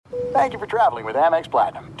Thank you for traveling with Amex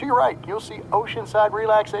Platinum. To your right, you'll see oceanside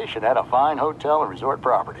relaxation at a fine hotel and resort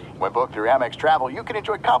property. When booked through Amex Travel, you can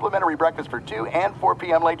enjoy complimentary breakfast for 2 and 4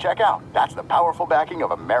 p.m. late checkout. That's the powerful backing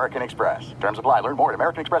of American Express. Terms apply. Learn more at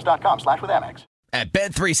americanexpress.com/withAmex. At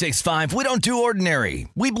Bet365, we don't do ordinary.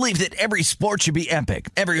 We believe that every sport should be epic.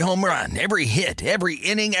 Every home run, every hit, every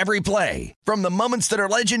inning, every play. From the moments that are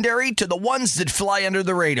legendary to the ones that fly under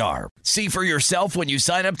the radar. See for yourself when you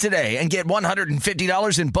sign up today and get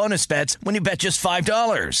 $150 in bonus bets when you bet just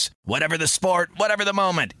 $5. Whatever the sport, whatever the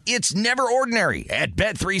moment, it's never ordinary at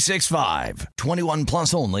Bet365. 21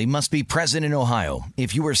 plus only. Must be present in Ohio.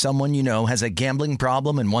 If you or someone you know has a gambling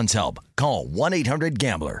problem and wants help, call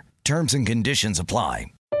 1-800-GAMBLER. Terms and conditions apply.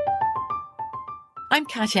 I'm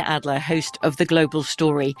Katya Adler, host of The Global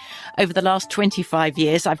Story. Over the last 25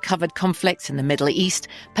 years, I've covered conflicts in the Middle East,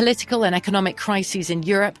 political and economic crises in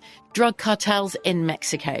Europe, drug cartels in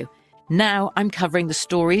Mexico. Now I'm covering the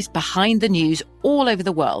stories behind the news all over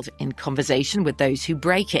the world in conversation with those who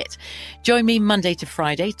break it. Join me Monday to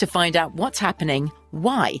Friday to find out what's happening,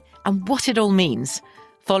 why, and what it all means.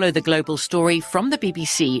 Follow The Global Story from the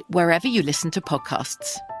BBC wherever you listen to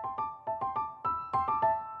podcasts.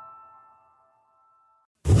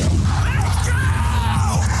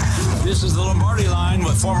 This is the Lombardi Line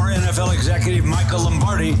with former NFL executive Michael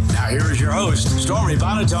Lombardi. Now here is your host, Stormy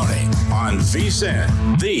Buonantony, on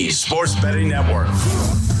VSiN, the Sports Betting Network.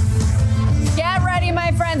 Get ready,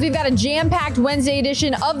 my friends. We've got a jam-packed Wednesday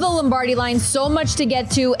edition of the Lombardi Line. So much to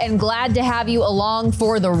get to, and glad to have you along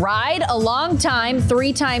for the ride. A long-time,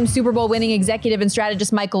 3-time Super Bowl winning executive and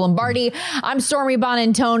strategist Michael Lombardi. I'm Stormy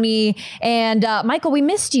Buonantony, and Michael, we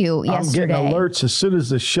missed you yesterday. I'm getting alerts as soon as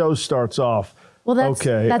the show starts off. Well, that's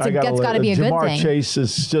got to be a good Jamar thing. Chase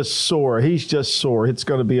is just sore. He's just sore. It's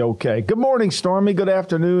going to be okay. Good morning, Stormy. Good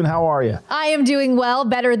afternoon. How are you? I am doing well.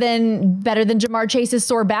 Better than Jamar Chase's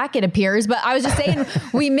sore back, it appears. But I was just saying,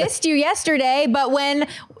 we missed you yesterday. But when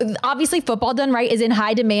obviously football done right is in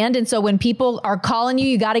high demand, and so when people are calling you,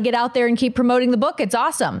 you got to get out there and keep promoting the book. It's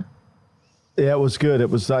awesome. Yeah, it was good. It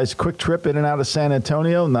was a nice, quick trip in and out of San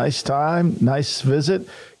Antonio. Nice time. Nice visit.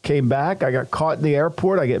 Came back. I got caught in the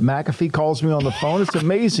airport. McAfee calls me on the phone. It's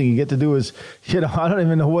amazing. You get to do his, I don't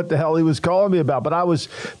even know what the hell he was calling me about. But I was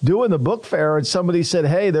doing the book fair, and somebody said,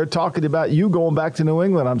 hey, they're talking about you going back to New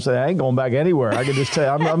England. I'm saying, I ain't going back anywhere. I can just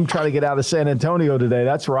tell you, I'm trying to get out of San Antonio today.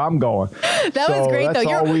 That's where I'm going. That was great, though.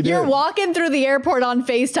 You're walking through the airport on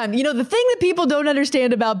FaceTime. You know, the thing that people don't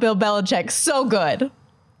understand about Bill Belichick, so good.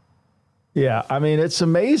 Yeah, I mean, it's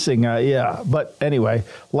amazing. But anyway,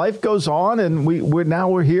 life goes on, and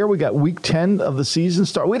we're here. We got week 10 of the season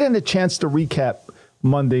start. We didn't have a chance to recap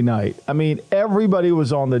Monday night. I mean, everybody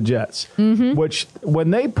was on the Jets, which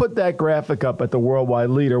when they put that graphic up at the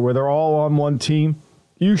Worldwide Leader where they're all on one team,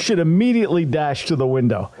 you should immediately dash to the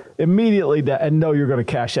window, and know you're going to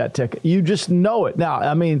cash that ticket. You just know it. Now,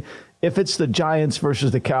 I mean, if it's the Giants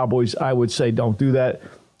versus the Cowboys, I would say don't do that.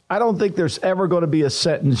 I don't think there's ever going to be a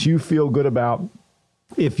sentence you feel good about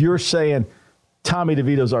if you're saying Tommy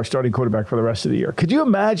DeVito's our starting quarterback for the rest of the year. Could you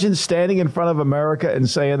imagine standing in front of America and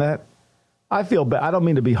saying that? I feel bad. I don't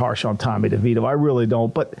mean to be harsh on Tommy DeVito. I really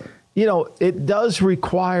don't. But, it does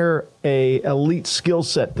require a elite skill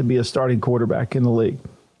set to be a starting quarterback in the league.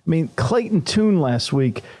 I mean, Clayton Tune last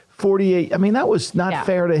week, 48. I mean, that was not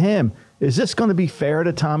fair to him. Is this going to be fair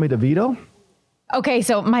to Tommy DeVito? Okay,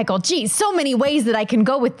 so Michael, geez, so many ways that I can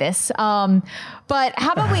go with this. But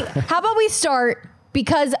how about we start,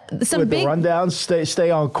 because some with big the rundown,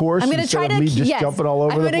 stay on course. I'm going to try to jumping all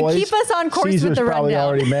over the place. I'm going to keep us on course Caesar's with the rundown. probably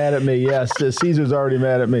already mad at me. Yes, Caesar's already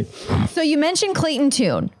mad at me. So you mentioned Clayton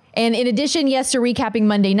Tune. And in addition, to recapping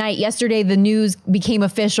Monday night, yesterday the news became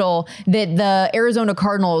official that the Arizona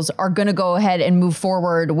Cardinals are going to go ahead and move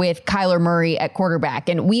forward with Kyler Murray at quarterback.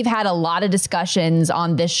 And we've had a lot of discussions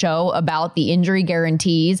on this show about the injury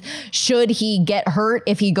guarantees. Should he get hurt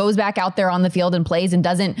if he goes back out there on the field and plays and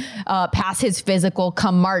doesn't pass his physical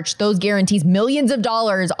come March? Those guarantees, millions of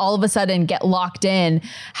dollars, all of a sudden get locked in.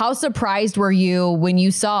 How surprised were you when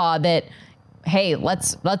you saw that, hey,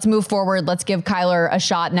 let's move forward. Let's give Kyler a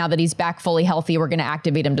shot now that he's back fully healthy. We're going to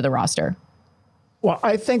activate him to the roster. Well,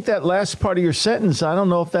 I think that last part of your sentence, I don't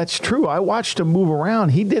know if that's true. I watched him move around.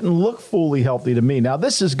 He didn't look fully healthy to me. Now,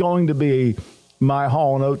 this is going to be my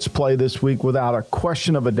Hall & Oates play this week without a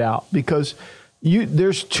question of a doubt, because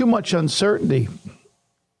there's too much uncertainty.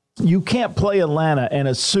 You can't play Atlanta and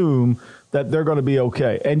assume that they're going to be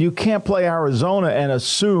okay. And you can't play Arizona and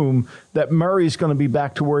assume that Murray's going to be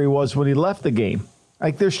back to where he was when he left the game.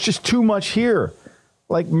 Like, there's just too much here.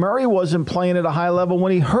 Like, Murray wasn't playing at a high level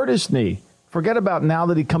when he hurt his knee Forget about now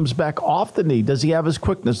that he comes back off the knee. Does he have his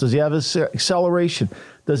quickness? Does he have his acceleration?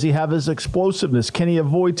 Does he have his explosiveness? Can he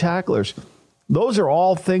avoid tacklers? Those are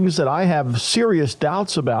all things that I have serious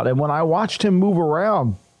doubts about. And when I watched him move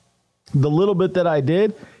around, the little bit that I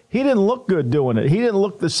did, he didn't look good doing it. He didn't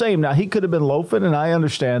look the same. Now, he could have been loafing, and I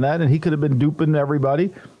understand that, and he could have been duping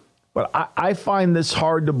everybody. But I find this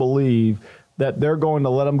hard to believe that they're going to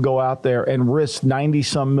let him go out there and risk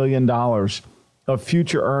 $90-some million of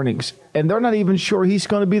future earnings. And they're not even sure he's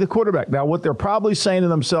going to be the quarterback. Now, what they're probably saying to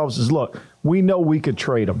themselves is, look, we know we could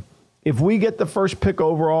trade him. If we get the first pick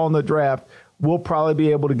overall in the draft, we'll probably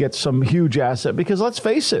be able to get some huge asset. Because let's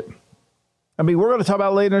face it, I mean, we're going to talk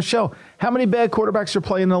about it later in the show. How many bad quarterbacks are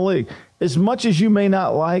playing in the league? As much as you may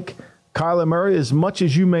not like Kyler Murray, as much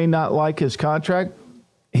as you may not like his contract,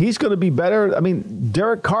 he's going to be better. I mean,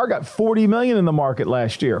 Derek Carr got $40 million in the market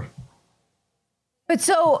last year. But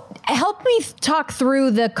so help me talk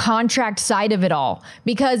through the contract side of it all,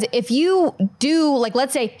 because if you do, like,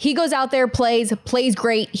 let's say he goes out there, plays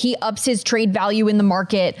great, he ups his trade value in the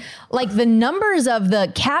market, like the numbers of the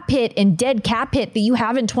cap hit and dead cap hit that you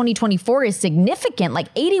have in 2024 is significant,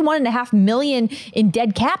 like $81.5 million in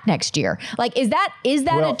dead cap next year. Like, is that a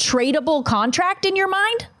tradable contract in your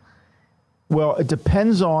mind? Well, it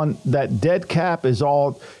depends on that dead cap is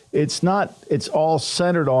all. It's all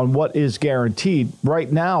centered on what is guaranteed.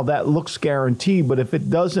 Right now, that looks guaranteed, but if it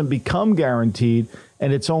doesn't become guaranteed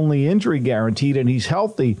and it's only injury guaranteed and he's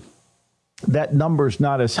healthy, that number's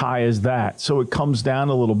not as high as that. So it comes down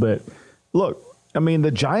a little bit. Look, I mean,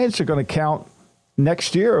 the Giants are going to count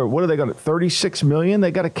next year. What are they going to, $36 million?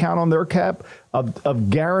 They got to count on their cap of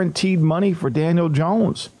guaranteed money for Daniel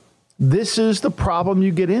Jones. This is the problem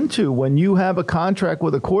you get into when you have a contract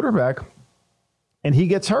with a quarterback and he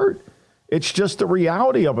gets hurt. It's just the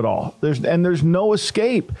reality of it all. There's no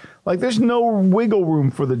escape. Like, there's no wiggle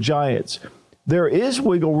room for the Giants. There is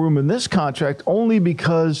wiggle room in this contract only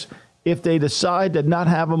because if they decide to not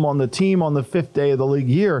have him on the team on the 5th day of the league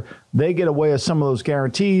year, they get away with some of those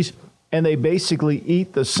guarantees, and they basically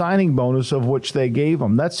eat the signing bonus of which they gave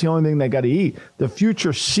them. That's the only thing they got to eat. The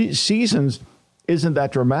future seasons isn't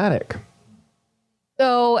that dramatic.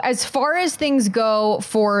 So as far as things go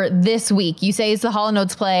for this week, you say it's the Hall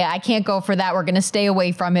Notes play. I can't go for that. We're going to stay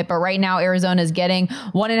away from it. But right now, Arizona is getting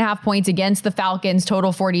 1.5 points against the Falcons,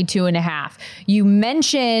 total 42.5. You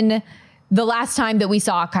mention the last time that we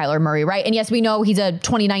saw Kyler Murray, right? And yes, we know he's a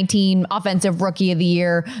 2019 Offensive Rookie of the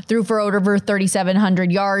Year, threw for over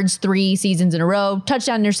 3,700 yards, 3 seasons in a row,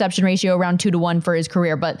 touchdown interception ratio around 2-to-1 for his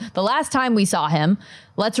career. But the last time we saw him,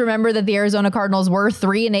 let's remember that the Arizona Cardinals were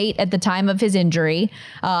 3-8 at the time of his injury.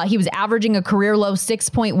 He was averaging a career low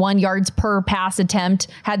 6.1 yards per pass attempt,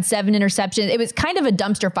 had 7 interceptions. It was kind of a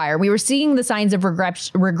dumpster fire. We were seeing the signs of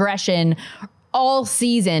regression all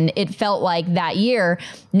season, it felt like, that year.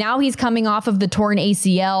 Now he's coming off of the torn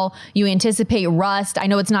ACL. You anticipate rust. I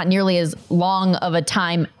know it's not nearly as long of a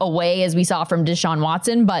time away as we saw from Deshaun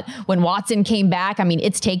Watson, but when Watson came back, I mean,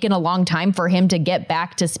 it's taken a long time for him to get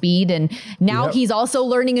back to speed. And now he's also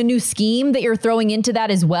learning a new scheme that you're throwing into that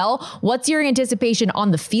as well. What's your anticipation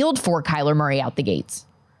on the field for Kyler Murray out the gates?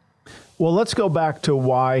 Well, let's go back to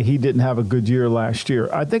why he didn't have a good year last year.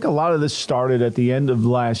 I think a lot of this started at the end of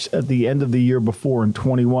the year before in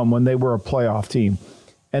 21 when they were a playoff team,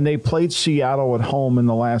 and they played Seattle at home in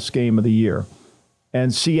the last game of the year,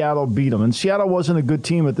 and Seattle beat them. And Seattle wasn't a good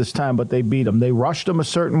team at this time, but they beat them. They rushed him a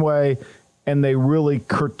certain way, and they really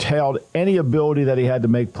curtailed any ability that he had to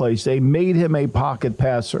make plays. They made him a pocket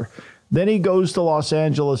passer. Then he goes to Los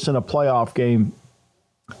Angeles in a playoff game.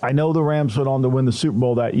 I know the Rams went on to win the Super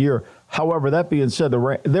Bowl that year. However, that being said,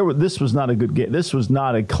 this was not a good game. This was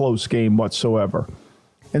not a close game whatsoever.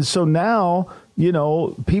 And so now,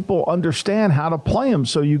 people understand how to play him.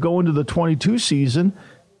 So you go into the 22 season,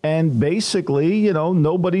 and basically,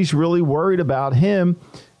 nobody's really worried about him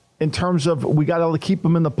in terms of we got to keep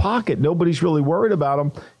him in the pocket. Nobody's really worried about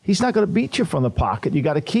him. He's not going to beat you from the pocket. You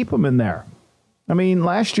got to keep him in there. I mean,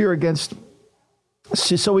 last year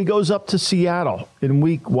so he goes up to Seattle in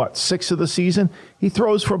week 6 of the season. He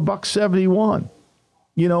throws for $171,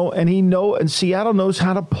 and Seattle knows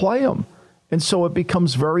how to play him. And so it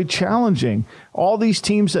becomes very challenging. All these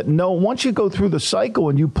teams that know, once you go through the cycle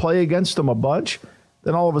and you play against them a bunch,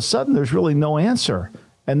 then all of a sudden there's really no answer.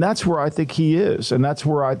 And that's where I think he is. And that's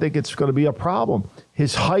where I think it's going to be a problem.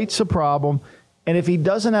 His height's a problem. And if he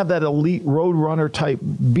doesn't have that elite road runner type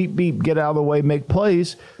beep, beep, get out of the way, make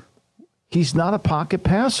plays, he's not a pocket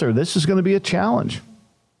passer. This is going to be a challenge.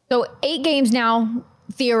 So 8 games now,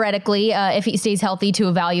 theoretically, if he stays healthy, to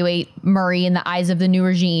evaluate Murray in the eyes of the new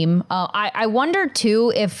regime. I wonder,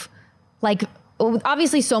 too, if,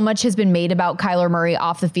 obviously so much has been made about Kyler Murray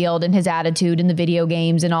off the field and his attitude in the video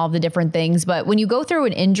games and all of the different things. But when you go through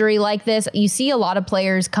an injury like this, you see a lot of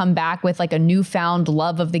players come back with like a newfound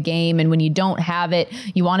love of the game. And when you don't have it,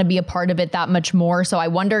 you want to be a part of it that much more. So I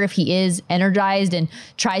wonder if he is energized and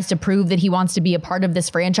tries to prove that he wants to be a part of this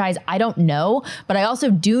franchise. I don't know. But I also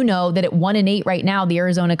do know that at 1-8 right now, the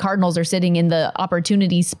Arizona Cardinals are sitting in the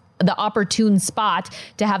opportune spot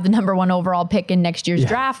to have the number 1 overall pick in next year's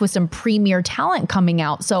draft with some premier talent coming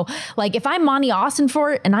out. So like if I'm Monty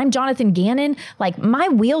Austinfort and I'm Jonathan Gannon, like my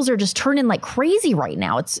wheels are just turning like crazy right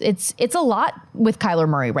now. It's a lot with Kyler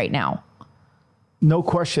Murray right now. No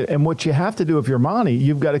question. And what you have to do if you're Monty,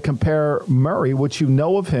 you've got to compare Murray, what you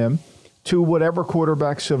know of him, to whatever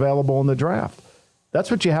quarterback's available in the draft.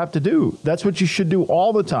 That's what you have to do. That's what you should do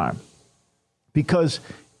all the time. Because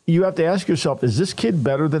you have to ask yourself, is this kid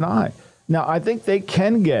better than I? Now, I think they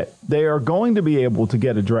are going to be able to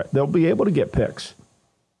get a draft. They'll be able to get picks.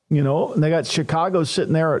 You know, and they got Chicago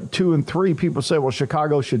sitting there at 2 and 3. People say, well,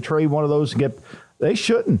 Chicago should trade one of those and get. They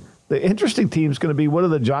shouldn't. The interesting team is going to be, what do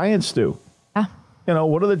the Giants do? Yeah. You know,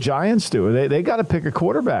 what do the Giants do? They got to pick a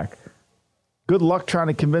quarterback. Good luck trying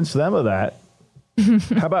to convince them of that.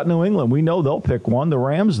 How about New England? We know they'll pick one. The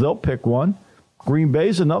Rams, they'll pick one. Green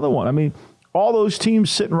Bay's another one. I mean, all those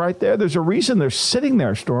teams sitting right there, there's a reason they're sitting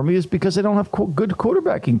there, Stormy, is because they don't have good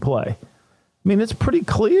quarterbacking play. I mean, it's pretty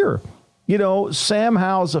clear. You know, Sam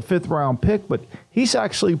Howell's a 5th-round pick, but he's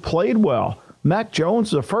actually played well. Mac Jones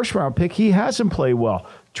is a 1st-round pick. He hasn't played well.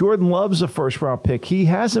 Jordan Love's a 1st-round pick. He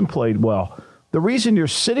hasn't played well. The reason you're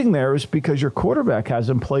sitting there is because your quarterback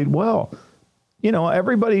hasn't played well. You know,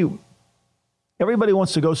 everybody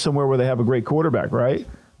wants to go somewhere where they have a great quarterback, right?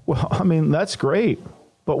 Well, I mean, that's great.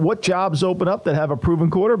 But what jobs open up that have a proven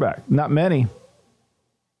quarterback? Not many.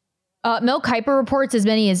 Mel Kiper reports as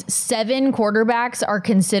many as 7 quarterbacks are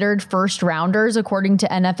considered first rounders, according to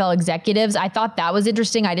NFL executives. I thought that was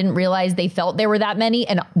interesting. I didn't realize they felt there were that many,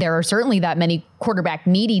 and there are certainly that many quarterback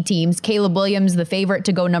needy teams. Caleb Williams, the favorite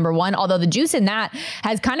to go number 1, although the juice in that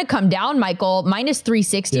has kind of come down, Michael. Minus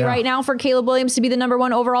 360 right now for Caleb Williams to be the number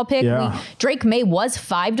 1 overall pick. Drake May was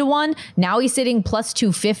 5-1. Now he's sitting plus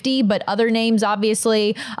 250, but other names,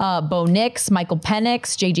 obviously, Bo Nix, Michael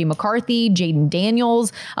Penix, JJ McCarthy, Jaden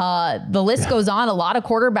Daniels, the list goes on. A lot of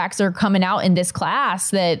quarterbacks are coming out in this class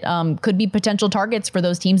that could be potential targets for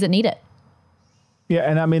those teams that need it. Yeah,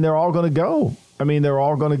 and I mean, they're all going to go.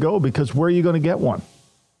 Because where are you going to get one?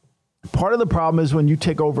 Part of the problem is when you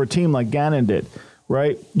take over a team like Gannon did,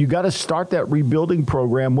 right? You got to start that rebuilding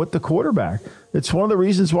program with the quarterback. It's one of the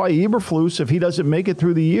reasons why Eberflus, if he doesn't make it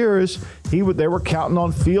through the years, they were counting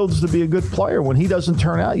on Fields to be a good player. When he doesn't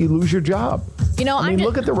turn out, you lose your job. You know, I mean,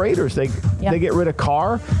 look at the Raiders. They get rid of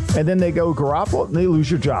Carr, and then they go Garoppolo, and they lose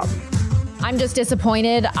your job. I'm just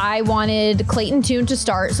disappointed. I wanted Clayton Tune to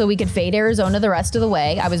start so we could fade Arizona the rest of the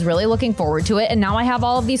way. I was really looking forward to it, and now I have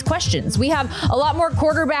all of these questions. We have a lot more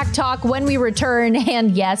quarterback talk when we return,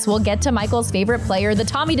 and yes, we'll get to Michael's favorite player, the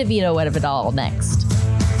Tommy DeVito of it all, next.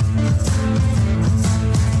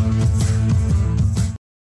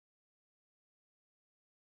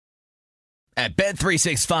 At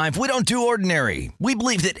Bet365, we don't do ordinary. We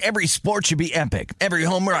believe that every sport should be epic. Every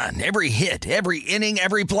home run, every hit, every inning,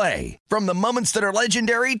 every play. From the moments that are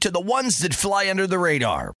legendary to the ones that fly under the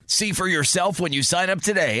radar. See for yourself when you sign up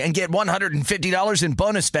today and get $150 in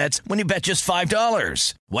bonus bets when you bet just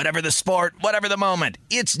 $5. Whatever the sport, whatever the moment,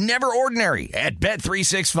 it's never ordinary at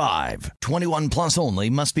Bet365. 21 plus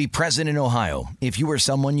only. Must be present in Ohio. If you or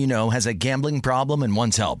someone you know has a gambling problem and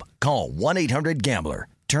wants help, call 1-800-GAMBLER.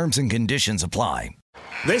 Terms and conditions apply.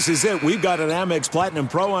 This is it. We've got an Amex Platinum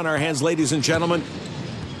Pro on our hands, ladies and gentlemen.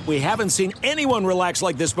 We haven't seen anyone relax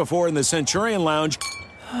like this before in the Centurion Lounge.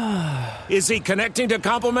 Is he connecting to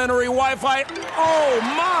complimentary Wi-Fi? Oh,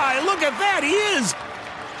 my. Look at that. He is.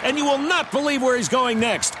 And you will not believe where he's going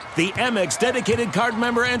next. The Amex dedicated card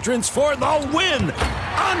member entrance for the win.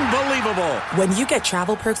 Unbelievable. When you get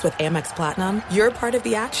travel perks with Amex Platinum, you're part of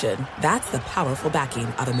the action. That's the powerful backing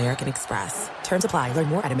of American Express. Terms apply. Learn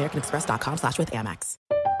more at americanexpress.com/withAmex.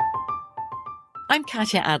 I'm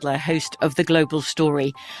Katya Adler, host of The Global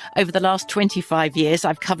Story. Over the last 25 years,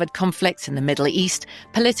 I've covered conflicts in the Middle East,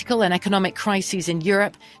 political and economic crises in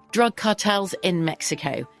Europe, drug cartels in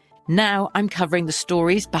Mexico. Now I'm covering the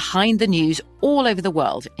stories behind the news all over the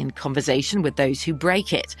world in conversation with those who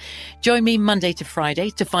break it. Join me Monday to Friday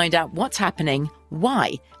to find out what's happening,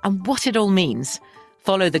 why, and what it all means.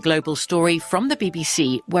 Follow The Global Story from the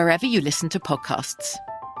BBC wherever you listen to podcasts.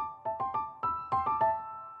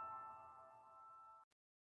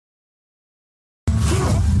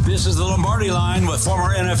 This is the Lombardi Line with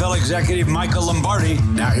former NFL executive Michael Lombardi.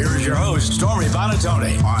 Now here's your host, Stormy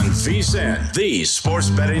Buonantony, on VSiN, the Sports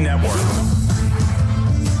Betting Network.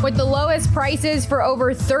 With the lowest prices for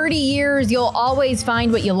over 30 years, you'll always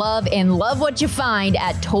find what you love and love what you find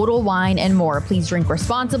at Total Wine and More. Please drink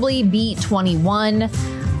responsibly. Be 21.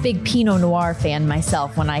 Big Pinot Noir fan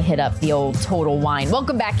myself when I hit up the old Total Wine.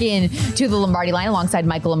 Welcome back in to the Lombardi Line alongside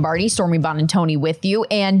Michael Lombardi, Stormy Buonantony with you.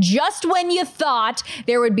 And just when you thought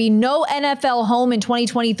there would be no NFL home in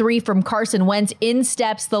 2023 from Carson Wentz, in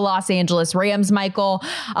steps the Los Angeles Rams, Michael.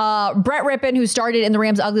 Brett Rippon, who started in the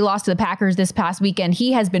Rams' ugly loss to the Packers this past weekend,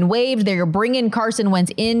 he has been waived. They're bringing Carson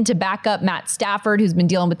Wentz in to back up Matt Stafford, who's been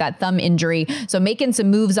dealing with that thumb injury. So making some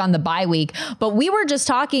moves on the bye week. But we were just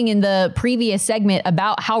talking in the previous segment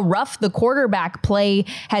about how rough the quarterback play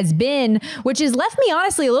has been, which has left me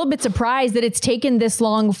honestly a little bit surprised that it's taken this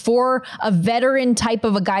long for a veteran type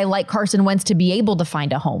of a guy like Carson Wentz to be able to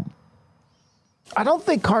find a home. I don't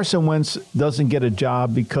think Carson Wentz doesn't get a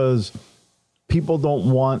job because people don't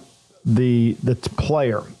want the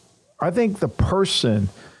player. I think the person,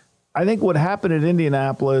 I think what happened in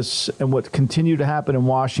Indianapolis and what continued to happen in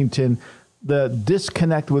Washington, the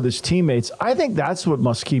disconnect with his teammates, I think that's what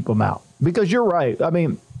must keep him out. Because you're right. I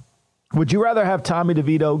mean, would you rather have Tommy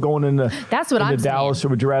DeVito going into Dallas, or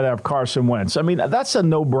would you rather have Carson Wentz? I mean, that's a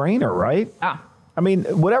no-brainer, right? I mean,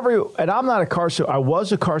 whatever. And I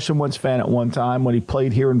was a Carson Wentz fan at one time when he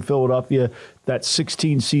played here in Philadelphia. That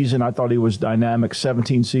 16 season, I thought he was dynamic.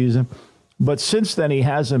 17 season, but since then he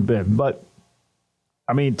hasn't been. But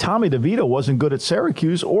I mean, Tommy DeVito wasn't good at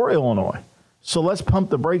Syracuse or Illinois, so let's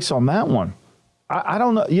pump the brakes on that one. I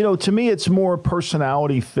don't know. You know, to me, it's more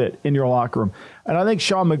personality fit in your locker room. And I think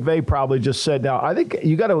Sean McVay probably just said, now, I think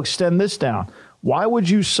you got to extend this down. Why would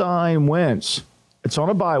you sign Wentz? It's on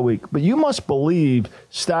a bye week, but you must believe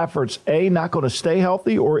Stafford's, A, not going to stay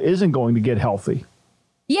healthy or isn't going to get healthy.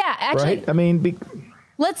 Yeah, actually. Right? I mean,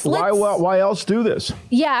 why else do this?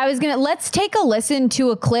 Yeah, let's take a listen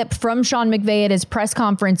to a clip from Sean McVay at his press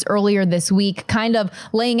conference earlier this week, kind of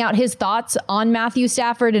laying out his thoughts on Matthew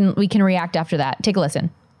Stafford, and we can react after that. Take a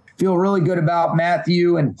listen. Feel really good about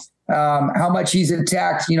Matthew and how much he's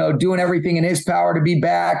attacked, doing everything in his power to be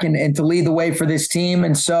back and to lead the way for this team.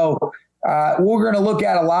 And so we're going to look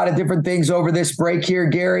at a lot of different things over this break here,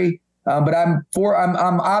 Gary. But I'm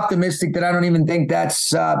optimistic that I don't even think that's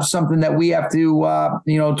something that we have to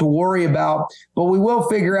to worry about. But we will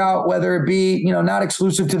figure out whether it be not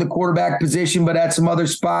exclusive to the quarterback position, but at some other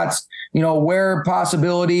spots, where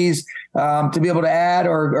possibilities to be able to add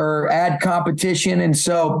or add competition, and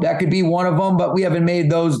so that could be one of them. But we haven't made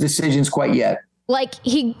those decisions quite yet. Like,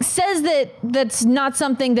 he says that that's not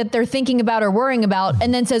something that they're thinking about or worrying about,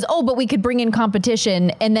 and then says, oh, but we could bring in competition,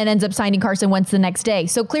 and then ends up signing Carson Wentz the next day.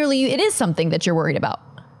 So clearly it is something that you're worried about.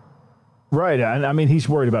 Right. And I mean, he's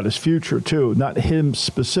worried about his future, too. Not him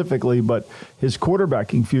specifically, but his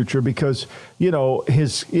quarterbacking future, because, we know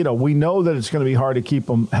that it's going to be hard to keep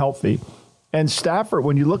him healthy. And Stafford,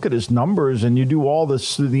 when you look at his numbers and you do all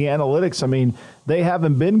this, the analytics, I mean, they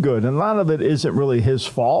haven't been good. And a lot of it isn't really his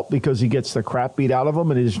fault because he gets the crap beat out of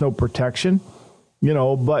him and there's no protection,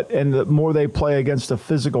 and the more they play against a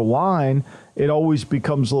physical line, it always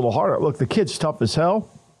becomes a little harder. Look, the kid's tough as hell.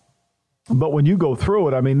 But when you go through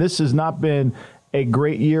it, I mean, this has not been a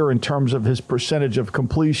great year in terms of his percentage of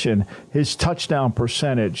completion, his touchdown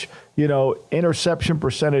percentage, interception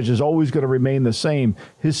percentage is always going to remain the same.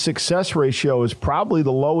 His success ratio is probably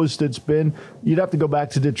the lowest it's been. You'd have to go back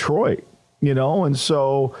to Detroit, and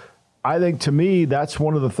so I think, to me, that's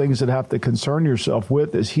one of the things that have to concern yourself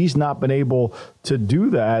with is he's not been able to do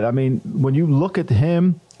that. I mean, when you look at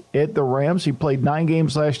him at the Rams, he played 9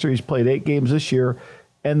 games last year. He's played 8 games this year,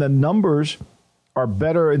 and the numbers are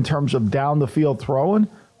better in terms of down the field throwing,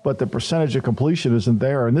 but the percentage of completion isn't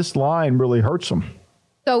there. And this line really hurts them.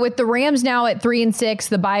 So with the Rams now at 3-6,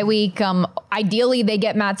 the bye week, ideally they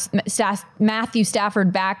get Matthew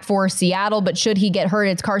Stafford back for Seattle, but should he get hurt,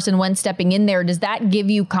 it's Carson Wentz stepping in there. Does that give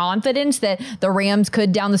you confidence that the Rams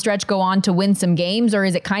could down the stretch go on to win some games, or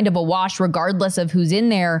is it kind of a wash regardless of who's in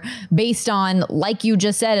there based on, like you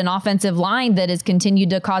just said, an offensive line that has continued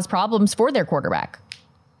to cause problems for their quarterback?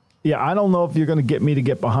 Yeah, I don't know if you're going to get me to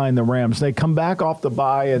get behind the Rams. They come back off the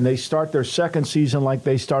bye and they start their second season like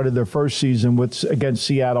they started their first season against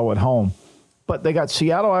Seattle at home. But they got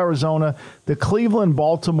Seattle, Arizona. The Cleveland,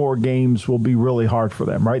 Baltimore games will be really hard for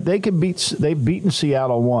them, right? They've beaten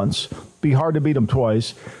Seattle once. Be hard to beat them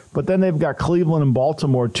twice. But then they've got Cleveland and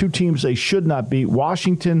Baltimore, 2 teams they should not beat.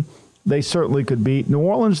 Washington, they certainly could beat. New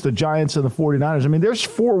Orleans, the Giants, and the 49ers. I mean, there's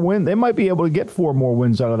 4 wins. They might be able to get 4 more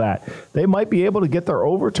wins out of that. They might be able to get their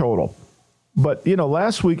over total. But,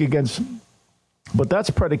 last week but that's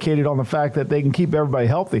predicated on the fact that they can keep everybody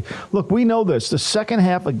healthy. Look, we know this. The second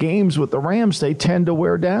half of games with the Rams, they tend to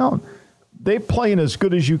wear down. They're playing as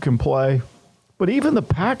good as you can play. But even the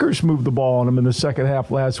Packers moved the ball on them in the second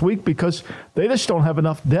half last week because they just don't have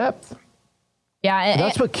enough depth. Yeah,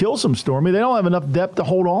 that's what kills them, Stormy. They don't have enough depth to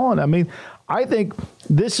hold on. I mean, I think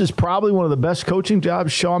this is probably one of the best coaching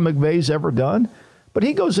jobs Sean McVay's ever done. But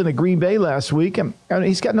he goes into Green Bay last week, and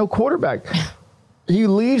he's got no quarterback. He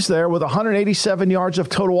leaves there with 187 yards of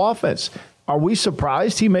total offense. Are we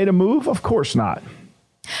surprised he made a move? Of course not.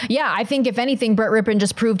 Yeah, I think if anything, Brett Rippon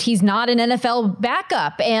just proved he's not an NFL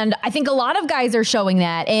backup. And I think a lot of guys are showing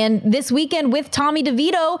that. And this weekend with Tommy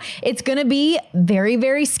DeVito, it's going to be very,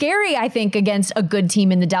 very scary, I think, against a good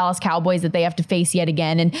team in the Dallas Cowboys that they have to face yet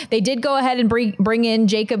again. And they did go ahead and bring in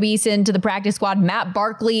Jacob Eason to the practice squad. Matt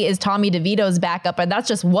Barkley is Tommy DeVito's backup. And that's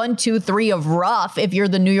just 1, 2, 3 of rough if you're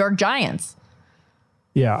the New York Giants.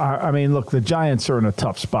 Yeah, I mean, look, the Giants are in a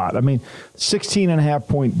tough spot. I mean,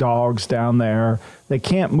 16.5-point dogs down there. They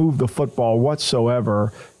can't move the football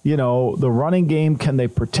whatsoever. The running game, can they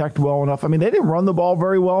protect well enough? I mean, they didn't run the ball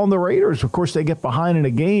very well on the Raiders. Of course, they get behind in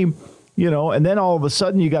a game, and then all of a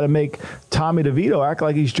sudden you got to make Tommy DeVito act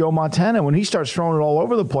like he's Joe Montana when he starts throwing it all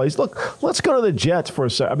over the place. Look, let's go to the Jets for a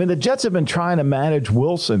second. I mean, the Jets have been trying to manage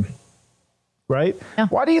Wilson, right? Yeah.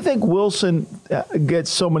 Why do you think Wilson gets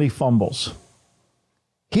so many fumbles?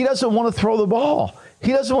 He doesn't want to throw the ball.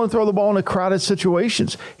 He doesn't want to throw the ball in the crowded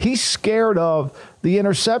situations. He's scared of the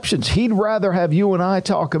interceptions. He'd rather have you and I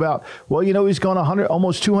talk about, he's gone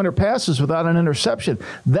almost 200 passes without an interception.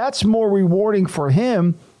 That's more rewarding for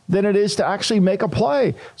him than it is to actually make a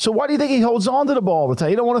play. So why do you think he holds on to the ball all the time?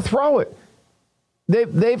 He don't want to throw it.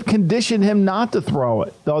 They've conditioned him not to throw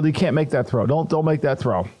it. Oh, you can't make that throw. Don't make that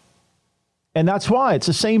throw. And that's why it's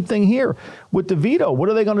the same thing here with DeVito. What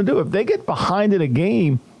are they going to do? If they get behind in a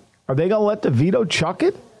game, are they going to let DeVito chuck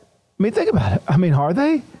it? I mean, think about it. I mean, are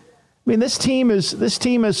they? I mean, this team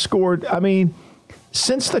has scored. I mean,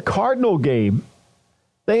 since the Cardinal game,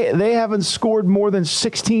 they haven't scored more than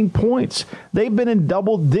 16 points. They've been in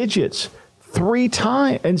double digits 3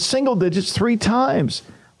 times and single digits 3 times.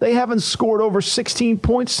 They haven't scored over 16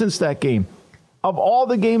 points since that game. Of all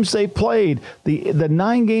the games they've played, the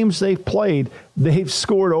 9 games they've played, they've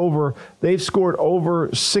scored over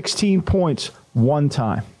 16 points 1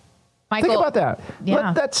 time. Michael, think about that. Yeah.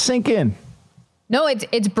 Let that sink in. No,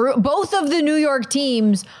 it's both of the New York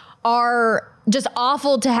teams are just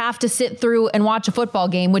awful to have to sit through and watch a football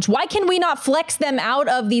game, why can we not flex them out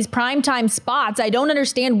of these primetime spots? I don't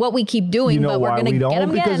understand what we keep doing, but we're going to get them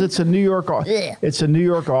again. Because it's a New York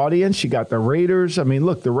audience. You got the Raiders. I mean,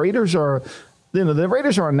 look, the Raiders are... the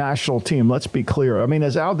Raiders are a national team. Let's be clear. I mean,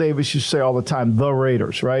 as Al Davis used to say all the time, the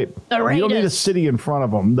Raiders, right? The Raiders. You don't need a city in front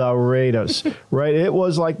of them. The Raiders, right? It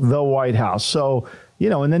was like the White House. So,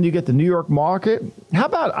 and then you get the New York market. How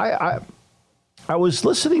about I was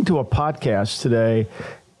listening to a podcast today,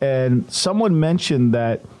 and someone mentioned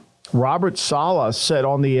that Robert Saleh said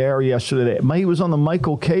on the air yesterday, he was on the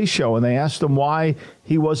Michael Kay show, and they asked him why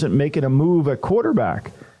he wasn't making a move at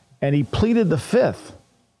quarterback, and he pleaded the fifth.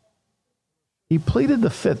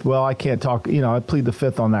 Well, I can't talk. I plead the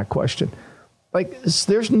fifth on that question. Like,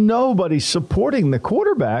 there's nobody supporting the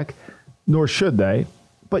quarterback, nor should they,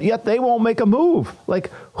 but yet they won't make a move. Like,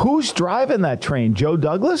 who's driving that train? Joe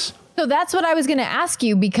Douglas? So that's what I was going to ask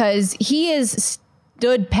you, because he is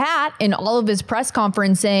stood pat in all of his press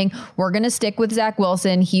conference saying, we're going to stick with Zach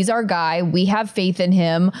Wilson. He's our guy. We have faith in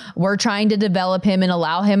him. We're trying to develop him and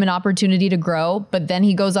allow him an opportunity to grow. But then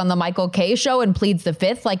he goes on the Michael Kay show and pleads the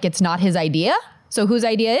fifth like it's not his idea. So whose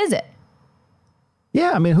idea is it?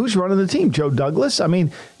 Yeah, I mean, who's running the team? Joe Douglas? I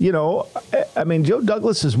mean, Joe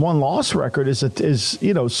Douglas's 1-loss record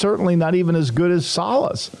is certainly not even as good as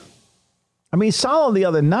Saleh's. I mean, Saleh the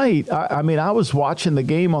other night, I was watching the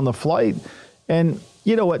game on the flight, and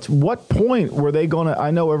at what point were they going to,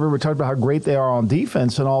 I know everyone talked about how great they are on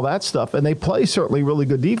defense and all that stuff, and they play certainly really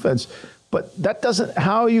good defense, but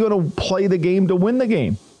how are you going to play the game to win the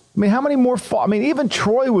game? I mean, how many more even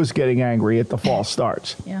Troy was getting angry at the false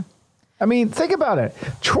starts. Yeah. I mean, think about it.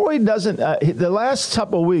 Troy doesn't, the last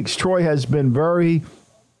couple of weeks, Troy has been very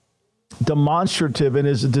demonstrative in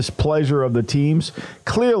his displeasure of the teams.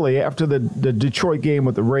 Clearly, after the Detroit game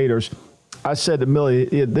with the Raiders, I said to Millie,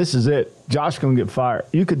 this is it. Josh going to get fired.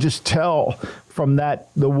 You could just tell from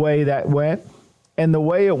the way that went. And the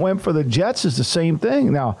way it went for the Jets is the same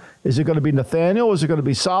thing. Now, is it going to be Nathaniel or is it going to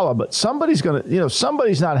be Saleh? But somebody's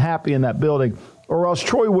not happy in that building, or else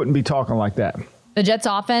Troy wouldn't be talking like that. The Jets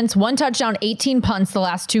offense, 1 touchdown, 18 punts the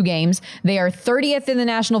last 2 games. They are 30th in the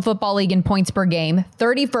National Football League in points per game,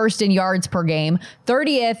 31st in yards per game,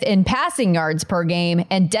 30th in passing yards per game,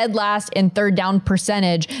 and dead last in third down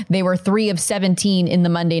percentage. They were 3 of 17 in the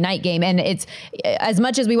Monday night game. And it's, as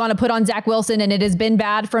much as we want to put on Zach Wilson, and it has been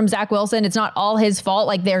bad from Zach Wilson, it's not all his fault.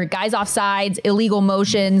 Like, there are guys off sides, illegal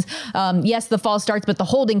motions. Yes, the false starts, but the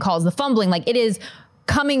holding calls, the fumbling, like, it is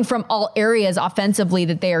coming from all areas offensively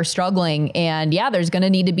that they are struggling. And yeah, there's going to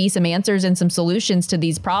need to be some answers and some solutions to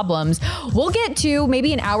these problems. We'll get to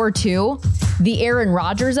maybe in hour 2, the Aaron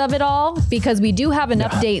Rodgers of it all, because we do have an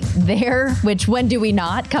update there, which when do we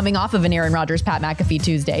not, coming off of an Aaron Rodgers, Pat McAfee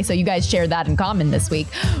Tuesday. So you guys share that in common this week.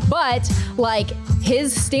 But like,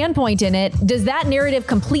 his standpoint in it, does that narrative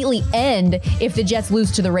completely end if the Jets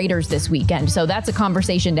lose to the Raiders this weekend? So that's a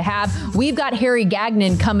conversation to have. We've got Harry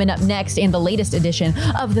Gagnon coming up next in the latest edition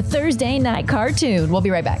of the Thursday Night Cartoon. We'll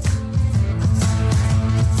be right back.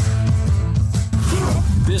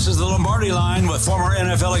 This is the Lombardi Line with former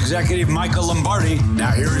NFL executive Michael Lombardi.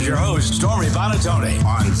 Now here's your host, Stormy Bonatoni,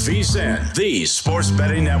 on VSiN, the Sports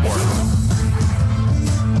Betting Network.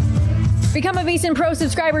 Become a VSiN Pro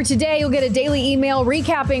subscriber today. You'll get a daily email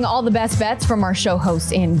recapping all the best bets from our show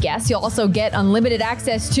hosts and guests. You'll also get unlimited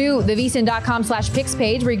access to the VSiN.com/picks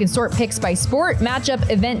page, where you can sort picks by sport, matchup,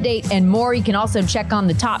 event date, and more. You can also check on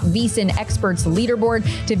the top VSiN experts leaderboard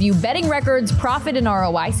to view betting records, profit, and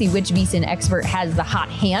ROI. See which VSiN expert has the hot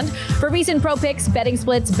hand. For VSiN Pro picks, betting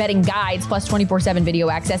splits, betting guides, plus 24/7 video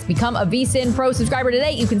access. Become a VSiN Pro subscriber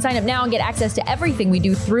today. You can sign up now and get access to everything we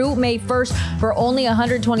do through May 1st for only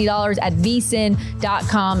 $120 at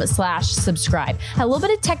VSiN.com/subscribe. A little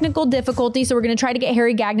bit of technical difficulty, so we're going to try to get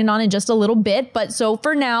Harry Gagnon on in just a little bit. But so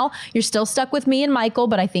for now, you're still stuck with me and Michael,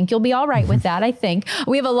 but I think you'll be all right with that. I think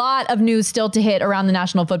we have a lot of news still to hit around the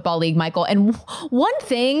National Football League, Michael. And one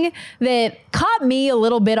thing that caught me a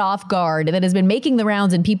little bit off guard that has been making the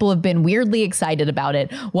rounds and people have been weirdly excited about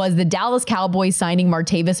it was the Dallas Cowboys signing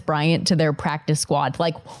Martavis Bryant to their practice squad.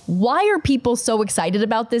 Like, why are people so excited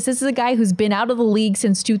about this? This is a guy who's been out of the league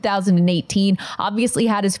since 2018. Obviously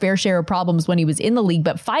had his fair share of problems when he was in the league,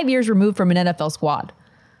 but 5 years removed from an NFL squad.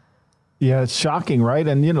 Yeah, it's shocking, right?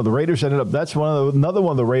 And, you know, the Raiders ended up, that's another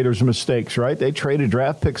one of the Raiders' mistakes, right? They traded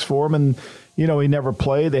draft picks for him, and, you know, he never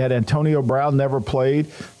played. They had Antonio Brown, never played.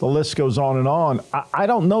 The list goes on and on. I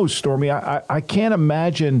don't know, Stormy. I can't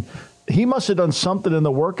imagine. He must have done something in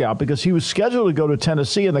the workout, because he was scheduled to go to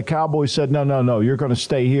Tennessee, and the Cowboys said, no, you're going to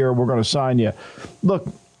stay here. We're going to sign you. Look,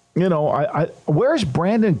 you know, where's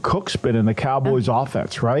Brandon Cooks been in the Cowboys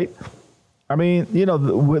offense, right? I mean, you know,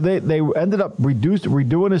 they ended up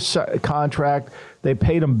redoing his contract. They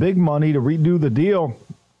paid him big money to redo the deal.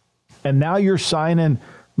 And now you're signing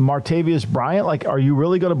Martavis Bryant. Like, are you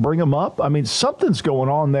really going to bring him up? I mean, something's going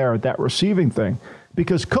on there at that receiving thing,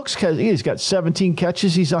 because Cooks, he's got 17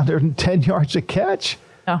 catches. He's under 10 yards a catch.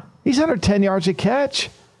 Oh. He's under 10 yards a catch.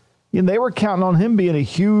 And they were counting on him being a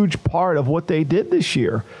huge part of what they did this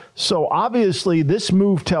year. So obviously this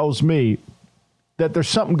move tells me that there's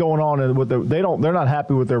something going on with they're not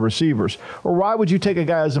happy with their receivers. Or why would you take a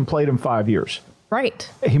guy who hasn't played in 5 years? Right.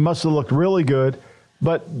 He must have looked really good,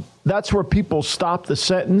 but that's where people stop the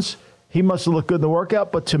sentence. He must have looked good in the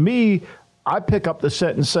workout. But to me, I pick up the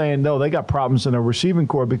sentence saying, no, they got problems in their receiving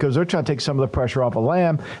core, because they're trying to take some of the pressure off of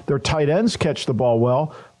Lamb. Their tight ends catch the ball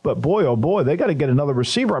well. But boy, oh boy, they got to get another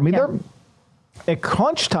receiver. I mean, they're at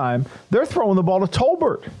crunch time, they're throwing the ball to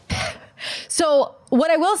Tolbert. So what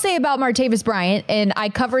I will say about Martavis Bryant, and I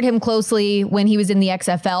covered him closely when he was in the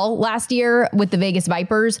XFL last year with the Vegas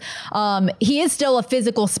Vipers, he is still a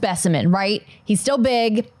physical specimen, right? He's still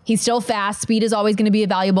big. He's still fast. Speed is always going to be a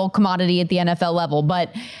valuable commodity at the NFL level.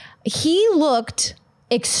 But he looked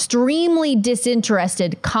extremely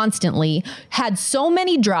disinterested constantly, had so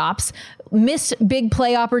many drops, missed big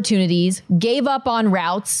play opportunities, gave up on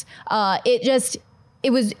routes.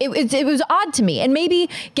 It was odd to me. And maybe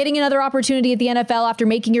getting another opportunity at the NFL after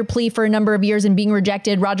making your plea for a number of years and being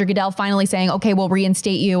rejected, Roger Goodell finally saying, okay, we'll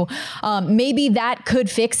reinstate you. Maybe that could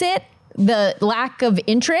fix it, the lack of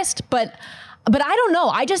interest, but I don't know.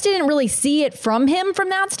 I just didn't really see it from him from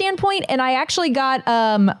that standpoint. And I actually got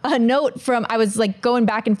a note I was like going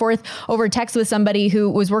back and forth over text with somebody who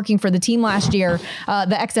was working for the team last year,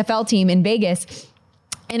 the XFL team in Vegas.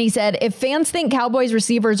 And he said, if fans think Cowboys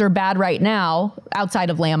receivers are bad right now, outside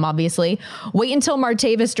of Lamb, obviously, wait until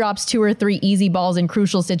Martavis drops 2 or 3 easy balls in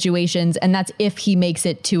crucial situations. And that's if he makes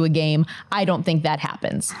it to a game. I don't think that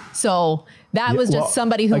happens. So that was just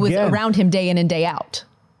somebody who was around him day in and day out.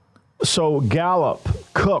 So Gallup,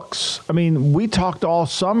 Cooks, I mean, we talked all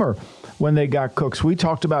summer. when they got Cooks. We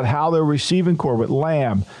talked about how their receiving core with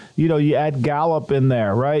Lamb. You add Gallup in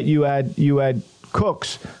there, right? You add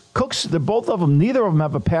Cooks. Cooks, both of them, neither of them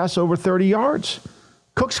have a pass over 30 yards.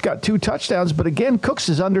 Cooks got 2 touchdowns, but again, Cooks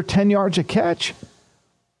is under 10 yards a catch.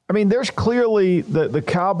 I mean, there's clearly the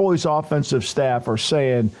Cowboys offensive staff are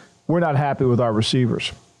saying, we're not happy with our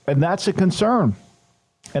receivers. And that's a concern.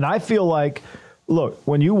 And I feel like, look,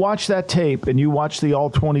 when you watch that tape and you watch the all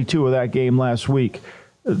 22 of that game last week,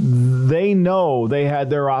 they know they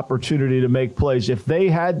had their opportunity to make plays. If they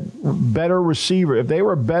had better receiver, if they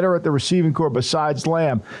were better at the receiving core besides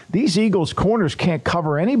Lamb, these Eagles corners can't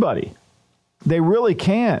cover anybody. They really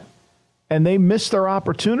can't. And they missed their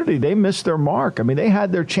opportunity. They missed their mark. I mean, they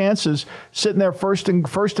had their chances sitting there first and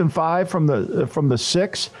 5 from the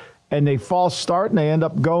 6, and they false start and they end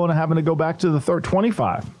up having to go back to the third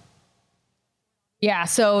 25. Yeah,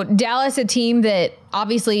 so Dallas, a team that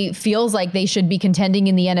obviously feels like they should be contending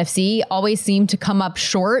in the NFC, always seem to come up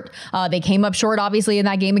short. They came up short, obviously, in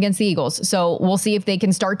that game against the Eagles. So we'll see if they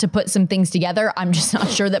can start to put some things together. I'm just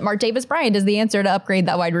not sure that Martavis Bryant is the answer to upgrade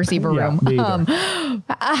that wide receiver room.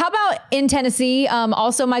 How about in Tennessee?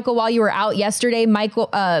 Also, Michael, while you were out yesterday, Mike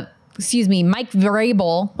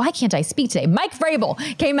Vrabel. Why can't I speak today? Mike Vrabel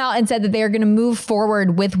came out and said that they are going to move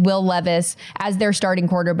forward with Will Levis as their starting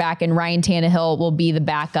quarterback, and Ryan Tannehill will be the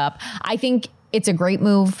backup. I think it's a great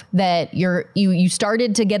move that you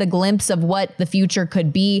started to get a glimpse of what the future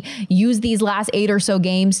could be. Use these last 8 or so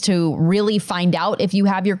games to really find out if you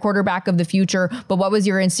have your quarterback of the future. But what was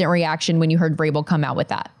your instant reaction when you heard Vrabel come out with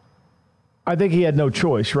that? I think he had no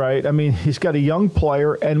choice, right? I mean, he's got a young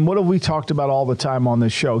player, and what have we talked about all the time on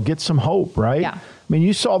this show? Get some hope, right? Yeah. I mean,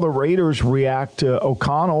 you saw the Raiders react to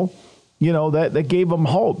O'Connell. That gave them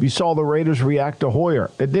hope. You saw the Raiders react to Hoyer.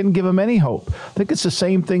 It didn't give them any hope. I think it's the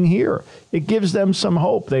same thing here. It gives them some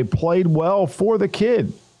hope. They played well for the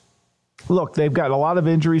kid. Look, they've got a lot of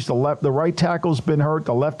injuries. The right tackle's been hurt.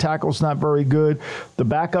 The left tackle's not very good. The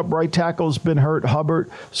backup right tackle's been hurt, Hubbard.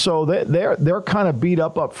 So they're kind of beat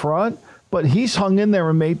up front. But he's hung in there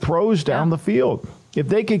and made throws down the field. If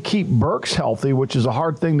they could keep Burks healthy, which is a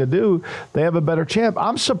hard thing to do, they have a better chance.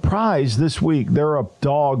 I'm surprised this week they're a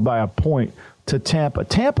dog by a point to Tampa.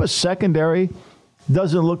 Tampa's secondary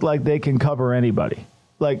doesn't look like they can cover anybody.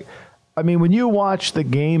 When you watch the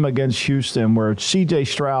game against Houston where C.J.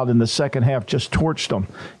 Stroud in the second half just torched them,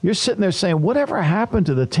 you're sitting there saying, whatever happened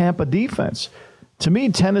to the Tampa defense? To me,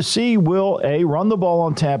 Tennessee will, run the ball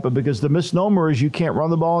on Tampa, because the misnomer is you can't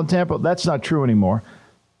run the ball on Tampa. That's not true anymore.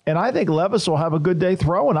 And I think Levis will have a good day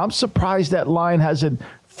throwing. I'm surprised that line hasn't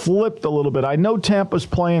flipped a little bit. I know Tampa's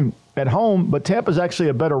playing at home, but Tampa's actually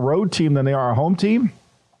a better road team than they are a home team.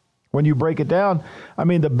 When you break it down, I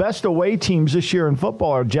mean, the best away teams this year in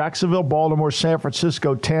football are Jacksonville, Baltimore, San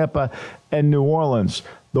Francisco, Tampa, and New Orleans.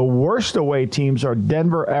 The worst away teams are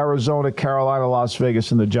Denver, Arizona, Carolina, Las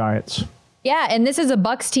Vegas, and the Giants. Yeah, and this is a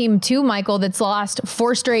Bucs team too, Michael, that's lost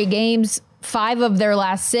 4 straight games, 5 of their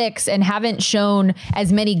last 6, and haven't shown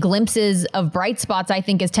as many glimpses of bright spots, I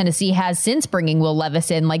think, as Tennessee has since bringing Will Levis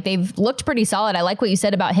in. They've looked pretty solid. I like what you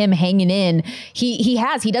said about him hanging in. He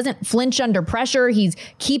doesn't flinch under pressure. He's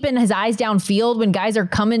keeping his eyes downfield when guys are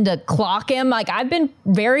coming to clock him. I've been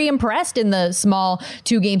very impressed in the small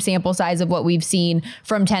 2-game sample size of what we've seen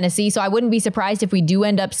from Tennessee. So I wouldn't be surprised if we do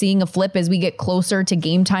end up seeing a flip as we get closer to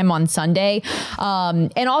game time on Sunday.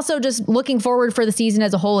 And also just looking forward for the season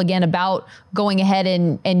as a whole, again, about going ahead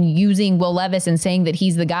and using Will Levis and saying that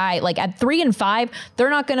he's the guy. At 3-5, they're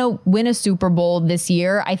not going to win a Super Bowl this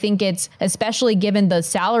year. I think it's, especially given the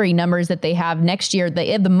salary numbers that they have next year,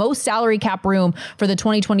 they have the most salary cap room for the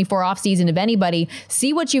 2024 offseason of anybody.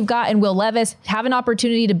 See what you've got in Will Levis, have an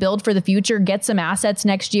opportunity to build for the future, get some assets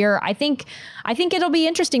next year. I think it'll be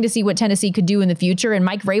interesting to see what Tennessee could do in the future, and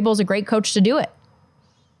Mike Vrabel's a great coach to do it.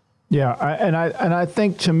 Yeah, I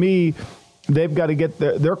think, to me, they've got to get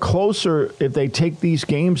they're closer if they take these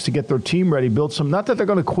games to get their team ready, build some, not that they're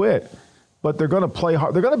going to quit, but they're going to play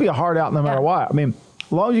hard. They're going to be a hard out no matter what. I mean,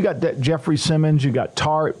 as long as you got Jeffrey Simmons, you got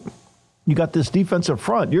Tart, you got this defensive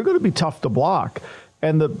front, you're going to be tough to block.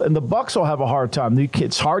 And the Bucs will have a hard time.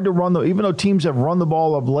 It's hard to run, even though teams have run the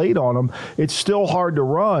ball of late on them, it's still hard to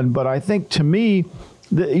run. But I think, to me,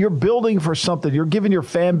 you're building for something. You're giving your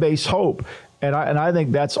fan base hope. And I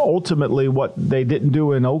think that's ultimately what they didn't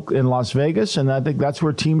do in Las Vegas. And I think that's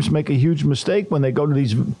where teams make a huge mistake when they go to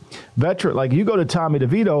these veteran. You go to Tommy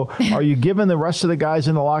DeVito, are you giving the rest of the guys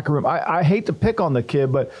in the locker room? I hate to pick on the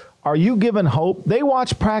kid, but are you giving hope? They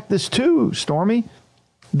watch practice too, Stormy.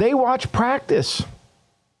 They watch practice.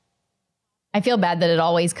 I feel bad that it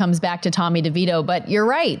always comes back to Tommy DeVito, but you're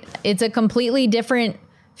right. It's a completely different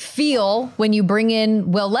feel when you bring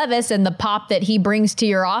in Will Levis and the pop that he brings to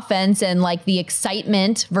your offense and like the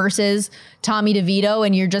excitement versus Tommy DeVito,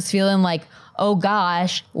 and you're just feeling like, oh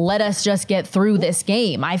gosh, let us just get through this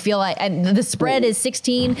game. I feel like, and the spread is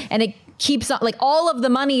 16 and it keeps on, like all of the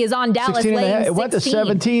money is on Dallas. It went to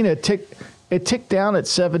 17. It ticked down at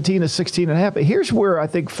 17 to 16 and a half. But here's where I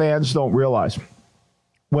think fans don't realize.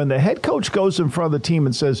 When the head coach goes in front of the team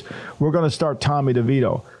and says, we're going to start Tommy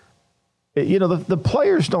DeVito, the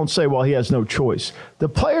players don't say, well, he has no choice. The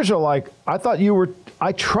players are like,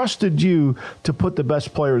 I trusted you to put the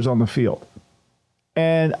best players on the field.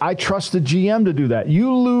 And I trust the GM to do that.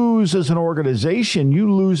 You lose as an organization,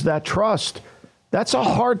 you lose that trust. That's a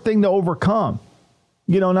hard thing to overcome.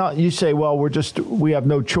 Now you say, well, we have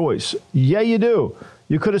no choice. Yeah, you do.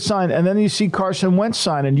 You could have signed, and then you see Carson Wentz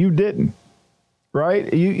sign and you didn't.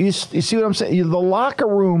 Right? You see what I'm saying? The locker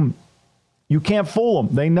room, you can't fool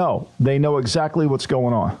them. They know. They know exactly what's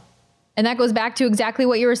going on. And that goes back to exactly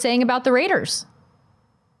what you were saying about the Raiders.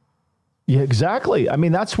 Yeah, exactly. I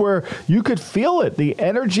mean, that's where you could feel it. The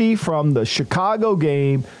energy from the Chicago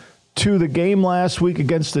game to the game last week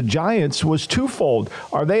against the Giants was twofold.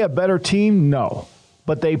 Are they a better team? No.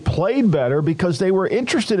 But they played better because they were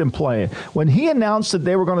interested in playing. When he announced that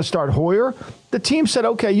they were going to start Hoyer, the team said,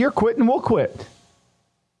 okay, you're quitting, we'll quit.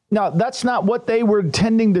 Now, that's not what they were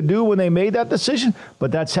intending to do when they made that decision,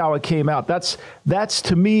 but that's how it came out. That's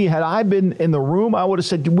to me, had I been in the room, I would have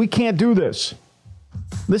said, we can't do this.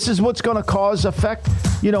 This is what's going to cause effect.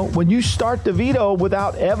 When you start DeVito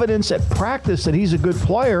without evidence at practice that he's a good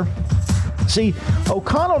player. See,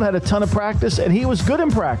 O'Connell had a ton of practice, and he was good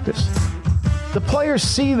in practice. The players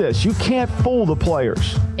see this. You can't fool the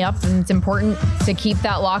players. Yep, and it's important to keep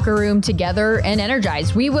that locker room together and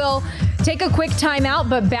energized. We will take a quick timeout,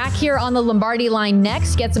 but back here on the Lombardi line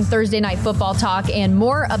next, get some Thursday night football talk and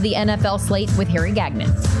more of the NFL slate with Harry Gagnon.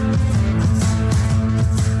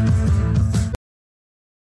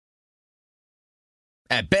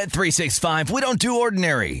 At Bet365, we don't do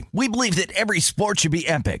ordinary. We believe that every sport should be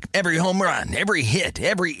epic. Every home run, every hit,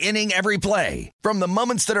 every inning, every play. From the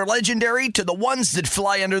moments that are legendary to the ones that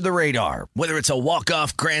fly under the radar. Whether it's a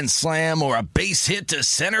walk-off grand slam or a base hit to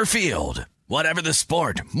center field. Whatever the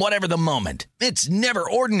sport, whatever the moment. It's never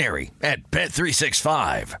ordinary at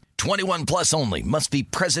Bet365. 21 plus only. Must be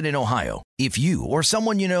present in Ohio. If you or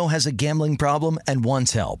someone you know has a gambling problem and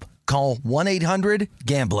wants help, call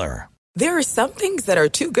 1-800-GAMBLER. There are some things that are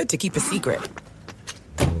too good to keep a secret.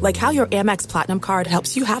 Like how your Amex Platinum card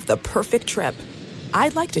helps you have the perfect trip.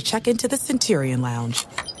 I'd like to check into the Centurion Lounge.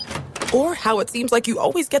 Or how it seems like you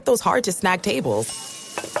always get those hard-to-snag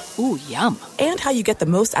tables. Ooh, yum. And how you get the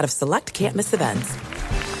most out of select can't-miss events.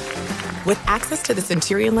 With access to the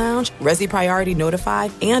Centurion Lounge, Resi Priority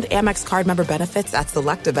Notified, and Amex card member benefits at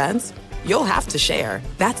select events, you'll have to share.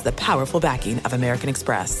 That's the powerful backing of American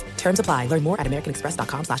Express. Terms apply. Learn more at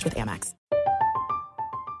americanexpress.com/withAmex.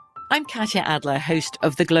 I'm Katya Adler, host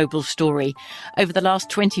of The Global Story. Over the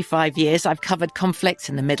last 25 years, I've covered conflicts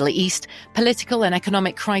in the Middle East, political and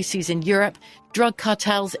economic crises in Europe, drug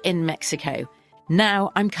cartels in Mexico.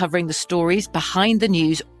 Now I'm covering the stories behind the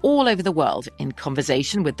news all over the world in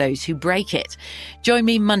conversation with those who break it. Join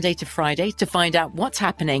me Monday to Friday to find out what's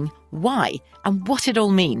happening, why, and what it all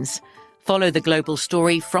means. Follow The Global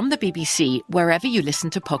Story from the BBC wherever you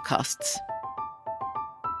listen to podcasts.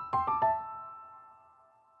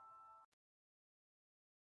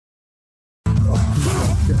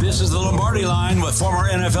 This is the Lombardi Line with former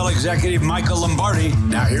NFL executive Michael Lombardi.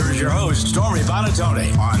 Now here's your host, Stormy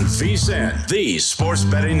Bonatoni, on VSiN, the Sports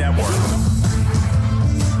Betting Network.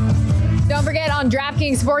 Don't forget, on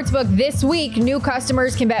DraftKings Sportsbook this week, new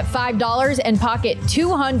customers can bet $5 and pocket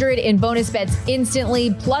 $200 in bonus bets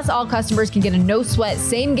instantly. Plus, all customers can get a no-sweat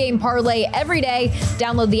same-game parlay every day.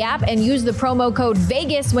 Download the app and use the promo code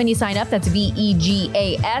VEGAS when you sign up. That's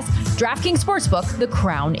VEGAS. DraftKings Sportsbook, the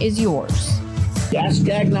crown is yours. Gas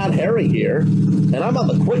Gag Not Harry here, and I'm on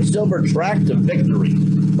the Quicksilver track to victory.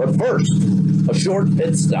 But first, a short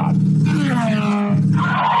pit stop.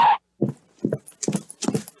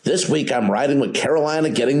 This week, I'm riding with Carolina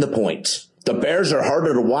getting the points. The Bears are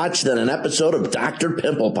harder to watch than an episode of Dr.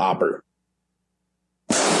 Pimple Popper.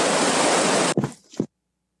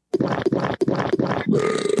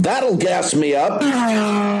 That'll gas me up.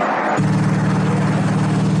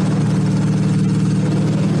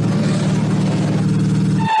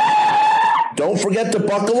 Don't forget to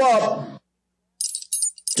buckle up.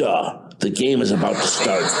 Duh, the game is about to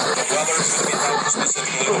start.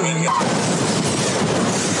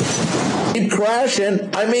 Keep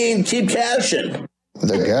crashing. Keep cashing.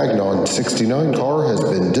 The Gagnon 69 car has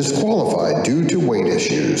been disqualified due to weight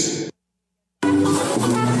issues.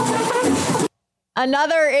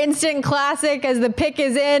 Another instant classic as the pick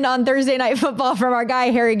is in on Thursday Night Football from our guy,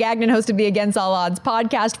 Harry Gagnon, host of the Against All Odds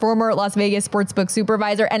podcast, former Las Vegas sportsbook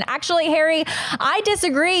supervisor. And actually, Harry, I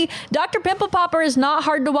disagree. Dr. Pimple Popper is not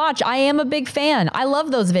hard to watch. I am a big fan. I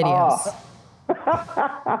love those videos.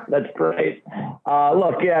 That's great.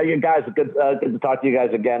 Look, yeah, you guys, good to talk to you guys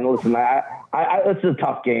again. Listen, this is a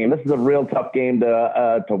tough game. This is a real tough game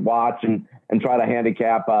to watch and try to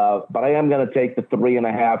handicap. But I am going to take the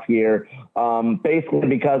 3.5 here, basically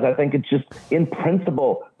because I think it's just in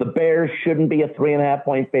principle, the Bears shouldn't be a 3.5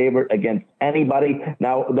 point favorite against anybody.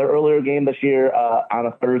 Now, their earlier game this year on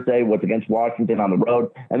a Thursday was against Washington on the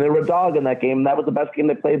road, and they were a dog in that game. And that was the best game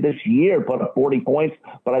they played this year, put up 40 points.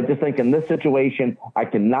 But I just think in this situation, I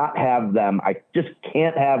cannot have them. I just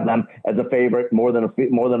can't have them as a favorite more than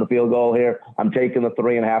a field goal here. I'm taking the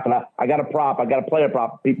 3.5, and I got a prop. I got a player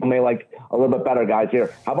prop. People may like a little bit better, guys,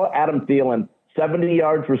 here. How about Adam Thielen? 70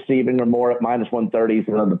 yards receiving or more at minus 130. He's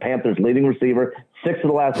the Panthers' leading receiver. 6 of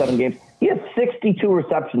the last 7 games. He has 62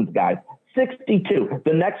 receptions, guys. 62.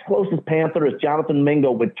 The next closest Panther is Jonathan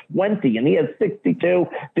Mingo with 20, and he has 62.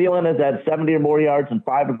 Thielen has had 70 or more yards in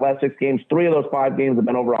 5 of the last 6 games. 3 of those 5 games have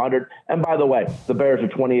been over 100. And by the way, the Bears are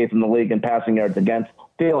 28th in the league in passing yards against.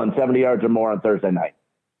 Thielen, 70 yards or more on Thursday night.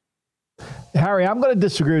 Harry, I'm going to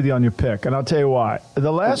disagree with you on your pick, and I'll tell you why.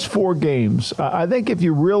 The last 4 games, I think if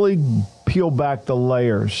you really peel back the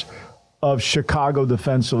layers of Chicago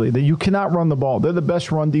defensively, that you cannot run the ball. They're the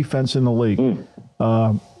best run defense in the league.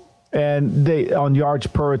 And they on yards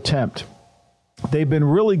per attempt. They've been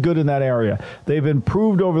really good in that area. They've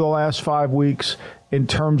improved over the last 5 weeks in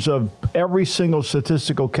terms of every single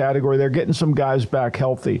statistical category. They're getting some guys back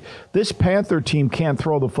healthy. This Panther team can't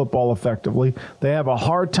throw the football effectively. They have a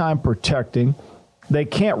hard time protecting. They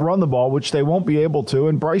can't run the ball, which they won't be able to.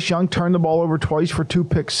 And Bryce Young turned the ball over twice for 2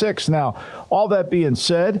 pick six. Now, all that being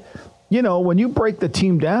said, you know, when you break the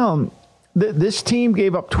team down, this team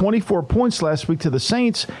gave up 24 points last week to the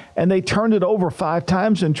Saints, and they turned it over 5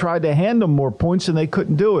 times and tried to hand them more points, and they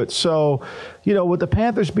couldn't do it. So, you know, with the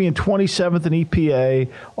Panthers being 27th in EPA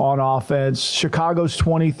on offense, Chicago's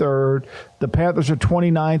 23rd, the Panthers are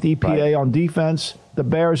 29th EPA on defense, the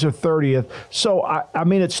Bears are 30th. So, I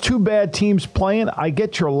mean, it's 2 bad teams playing. I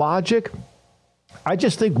get your logic. I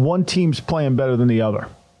just think one team's playing better than the other.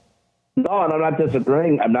 No, and I'm not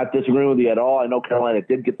disagreeing. I'm not disagreeing with you at all. I know Carolina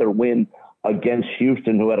did get their win against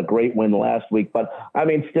Houston, who had a great win last week. But, I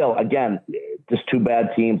mean, still, again, just 2 bad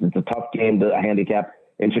teams. It's a tough game to handicap.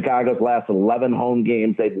 In Chicago's last 11 home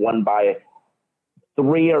games, they've won by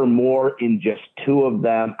 3 or more in just 2 of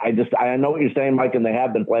them. I know what you're saying, Mike, and they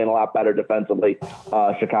have been playing a lot better defensively.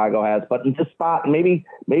 Chicago has, but in this spot, maybe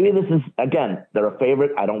this is, again, they're a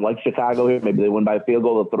favorite. I don't like Chicago here. Maybe they win by a field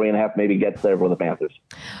goal. The 3.5 maybe gets there for the Panthers.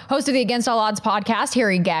 Host of the Against All Odds podcast,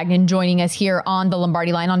 Harry Gagnon, joining us here on the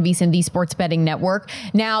Lombardi Line on VSiN, the Sports Betting Network.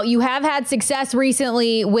 Now, you have had success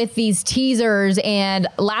recently with these teasers, and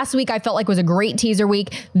last week I felt like was a great teaser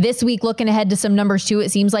week. This week, looking ahead to some numbers too, it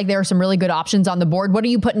seems like there are some really good options on the board. What are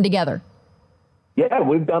you putting together? Yeah,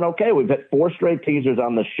 we've done okay. We've hit 4 straight teasers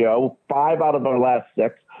on the show, 5 out of our last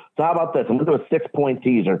 6. So how about this? I'm going to do a 6-point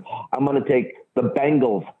teaser. I'm going to take the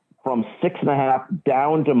Bengals from 6.5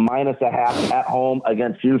 down to -0.5 at home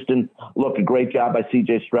against Houston. Look, a great job by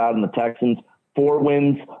C.J. Stroud and the Texans. 4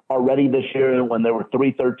 wins already this year when they were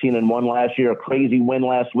 3-13-1 last year. A crazy win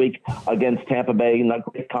last week against Tampa Bay, and a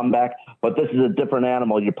great comeback. But this is a different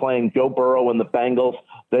animal. You're playing Joe Burrow and the Bengals.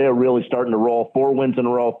 They are really starting to roll. 4 wins in a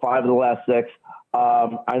row, 5 of the last 6.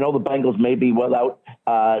 I know the Bengals may be without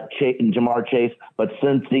Jamar Chase, but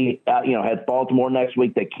since he has Baltimore next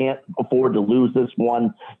week, they can't afford to lose this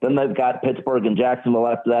one. Then they've got Pittsburgh and Jacksonville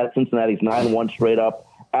after that. Cincinnati's 9-1 straight up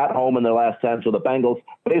at home in their last 10. So the Bengals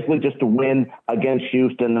basically just to win against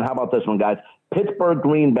Houston. And how about this one, guys? Pittsburgh,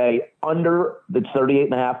 Green Bay, under the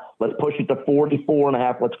 38.5. Let's push it to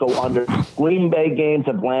 44.5. Let's go under. Green Bay games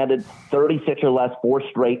have landed 36 or less, 4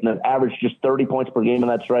 straight, and have averaged just 30 points per game in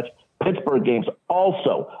that stretch. Pittsburgh games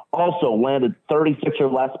also landed 36 or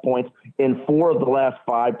less points in 4 of the last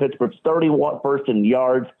 5. Pittsburgh's 31st in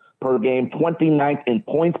yards per game, 29th in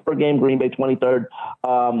points per game. Green Bay 23rd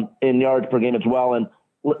in yards per game as well. And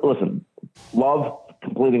listen, Love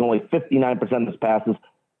completing only 59% of his passes.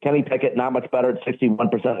 Kenny Pickett, not much better at 61%.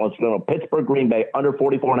 Let's go to Pittsburgh, Green Bay, under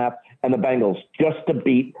 44.5, and the Bengals just to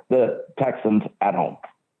beat the Texans at home.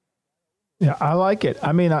 Yeah, I like it.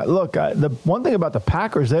 I mean, look, the one thing about the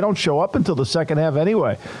Packers, they don't show up until the second half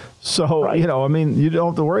anyway. So, right. I mean, you don't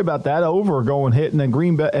have to worry about that over going hitting and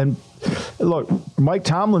Green Bay. And look, Mike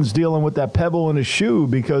Tomlin's dealing with that pebble in his shoe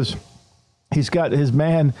because He's got his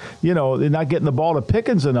man, they're not getting the ball to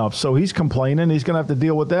Pickens enough, so he's complaining. He's going to have to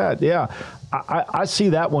deal with that. Yeah, I see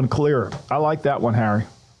that one clear. I like that one, Harry.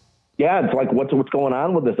 Yeah, it's like what's going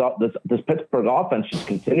on with this Pittsburgh offense? Just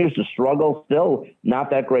continues to struggle. Still not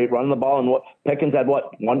that great running the ball. And Pickens had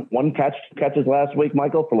one catches last week,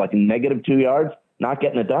 Michael, for like -2 yards. Not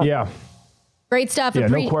getting it done. Yeah. Great stuff. Yeah,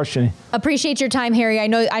 no question. Appreciate your time, Harry. I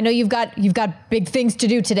know you've got big things to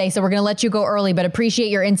do today, so we're going to let you go early, but appreciate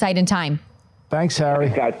your insight and time. Thanks, Harry.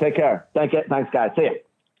 Thanks, guys. Take care. Thanks, guys. See you.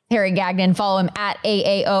 Harry Gagnon. Follow him at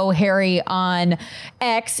AAO Harry on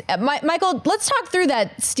X. Michael, let's talk through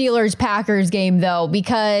that Steelers-Packers game, though,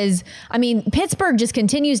 because, Pittsburgh just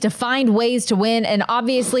continues to find ways to win, and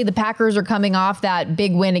obviously the Packers are coming off that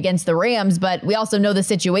big win against the Rams, but we also know the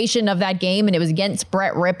situation of that game, and it was against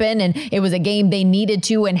Brett Rippon, and it was a game they needed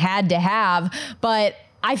to and had to have. But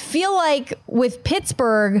I feel like with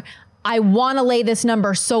Pittsburgh, I want to lay this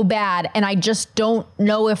number so bad, and I just don't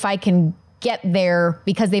know if I can get there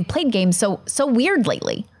because they've played games so weird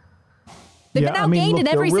lately. They've been outgained in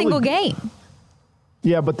every single game.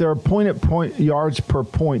 Yeah, but they're point yards per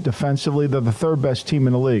point defensively. They're the third best team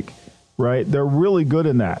in the league, right? They're really good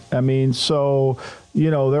in that. So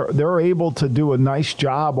they're able to do a nice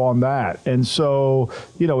job on that, and so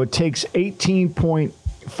it takes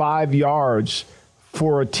 18.5 yards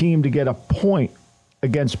for a team to get a point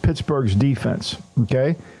against Pittsburgh's defense,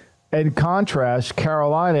 okay? In contrast,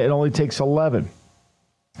 Carolina, it only takes 11.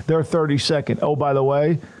 They're 32nd. Oh, by the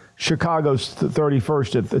way, Chicago's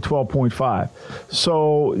 31st at 12.5.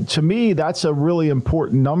 So to me, that's a really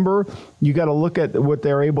important number. You got to look at what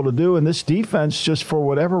they're able to do. And this defense, just for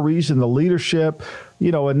whatever reason, the leadership,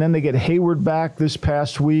 and then they get Hayward back this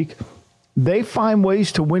past week. They find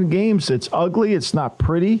ways to win games. It's ugly. It's not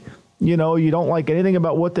pretty. You don't like anything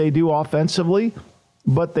about what they do offensively.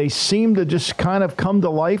 But they seem to just kind of come to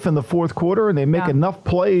life in the fourth quarter, and they make enough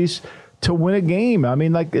plays to win a game.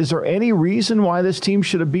 Is there any reason why this team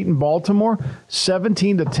should have beaten Baltimore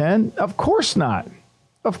 17-10? Of course not.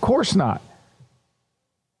 Of course not.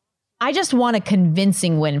 I just want a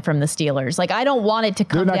convincing win from the Steelers. I don't want it to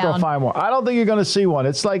come down. They're not going to find one. I don't think you're going to see one.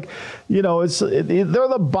 It's like, they're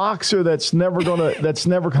the boxer that's never going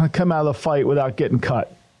to come out of the fight without getting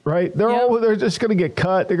cut. Right? They're just going to get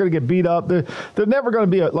cut. They're going to get beat up. They're never going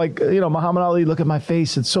to be Muhammad Ali, look at my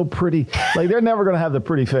face. It's so pretty. They're never going to have the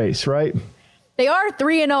pretty face, right? They are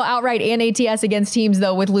 3-0 outright and ATS against teams,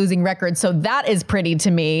 though, with losing records. So that is pretty to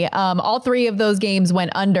me. All three of those games went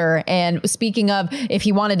under. And speaking of, if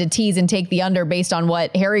he wanted to tease and take the under based on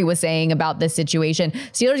what Harry was saying about this situation,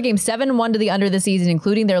 Steelers game 7-1 to the under this season,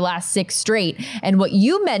 including their last 6 straight. And what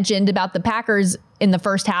you mentioned about the Packers in the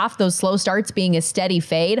first half, those slow starts being a steady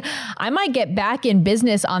fade, I might get back in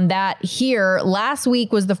business on that here. Last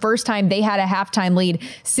week was the first time they had a halftime lead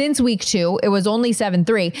since week 2. It was only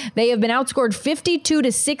 7-3. They have been outscored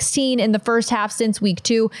 52-16 in the first half since week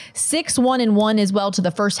 2, 6-1-1 as well to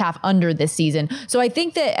the first half under this season. So I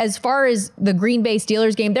think that as far as the Green Bay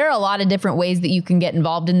Steelers game, there are a lot of different ways that you can get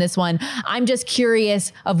involved in this one. I'm just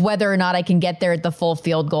curious of whether or not I can get there at the full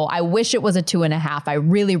field goal. I wish it was a 2.5. I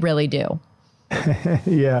really, really do.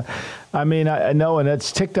 Yeah. I know, and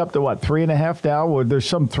it's ticked up to 3.5 now? There's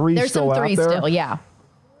some threes still out there. There's some threes still, yeah.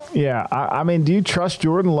 Yeah. Do you trust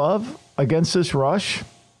Jordan Love against this rush?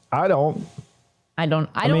 I don't. I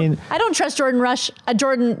don't trust Jordan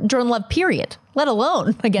Love, period, let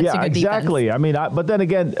alone against a good exactly. defense. But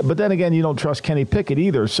then again, you don't trust Kenny Pickett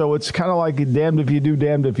either. So it's kind of like damned if you do,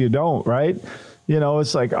 damned if you don't, right?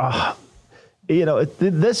 It's like,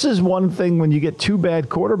 this is one thing when you get two bad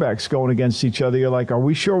quarterbacks going against each other. You're like, are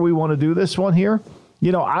we sure we want to do this one here?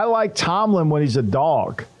 I like Tomlin when he's a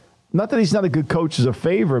dog. Not that he's not a good coach as a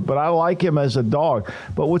favorite, but I like him as a dog.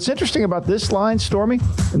 But what's interesting about this line, Stormy,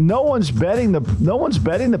 no one's betting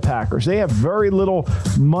the Packers. They have very little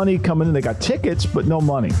money coming in. They got tickets, but no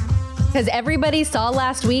money. Because everybody saw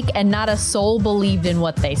last week and not a soul believed in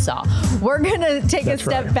what they saw. We're going to take a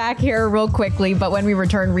step back here real quickly, but when we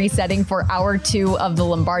return, resetting for hour 2 of the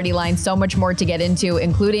Lombardi line. So much more to get into,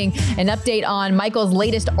 including an update on Michael's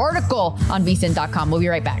latest article on vsin.com. We'll be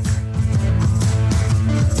right back.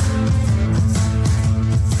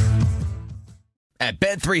 At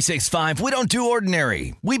Bet365, we don't do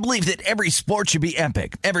ordinary. We believe that every sport should be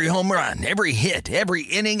epic. Every home run, every hit, every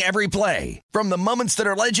inning, every play. From the moments that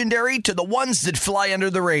are legendary to the ones that fly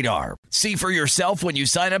under the radar. See for yourself when you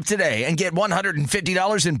sign up today and get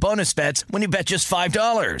 $150 in bonus bets when you bet just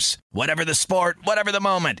 $5. Whatever the sport, whatever the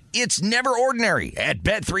moment, it's never ordinary at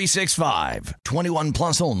Bet365. 21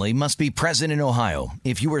 plus only. Must be present in Ohio.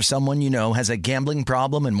 If you or someone you know has a gambling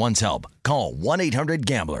problem and wants help, call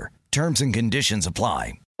 1-800-GAMBLER. Terms and conditions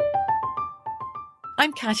apply.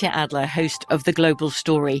 I'm Katya Adler, host of The Global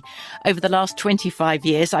Story. Over the last 25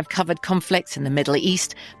 years, I've covered conflicts in the Middle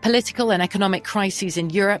East, political and economic crises in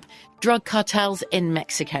Europe, drug cartels in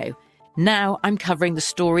Mexico. Now I'm covering the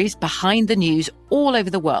stories behind the news all over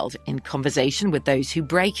the world in conversation with those who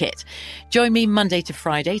break it. Join me Monday to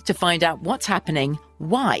Friday to find out what's happening,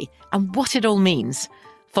 why, and what it all means.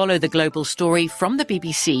 Follow The Global Story from the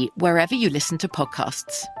BBC wherever you listen to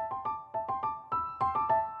podcasts.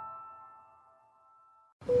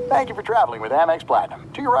 Thank you for traveling with Amex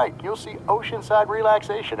Platinum. To your right, you'll see oceanside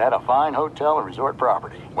relaxation at a fine hotel and resort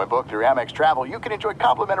property. When booked through Amex Travel, you can enjoy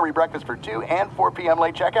complimentary breakfast for 2 and 4 p.m.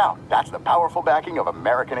 late checkout. That's the powerful backing of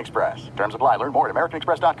American Express. Terms apply. Learn more at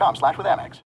americanexpress.com/withAmex.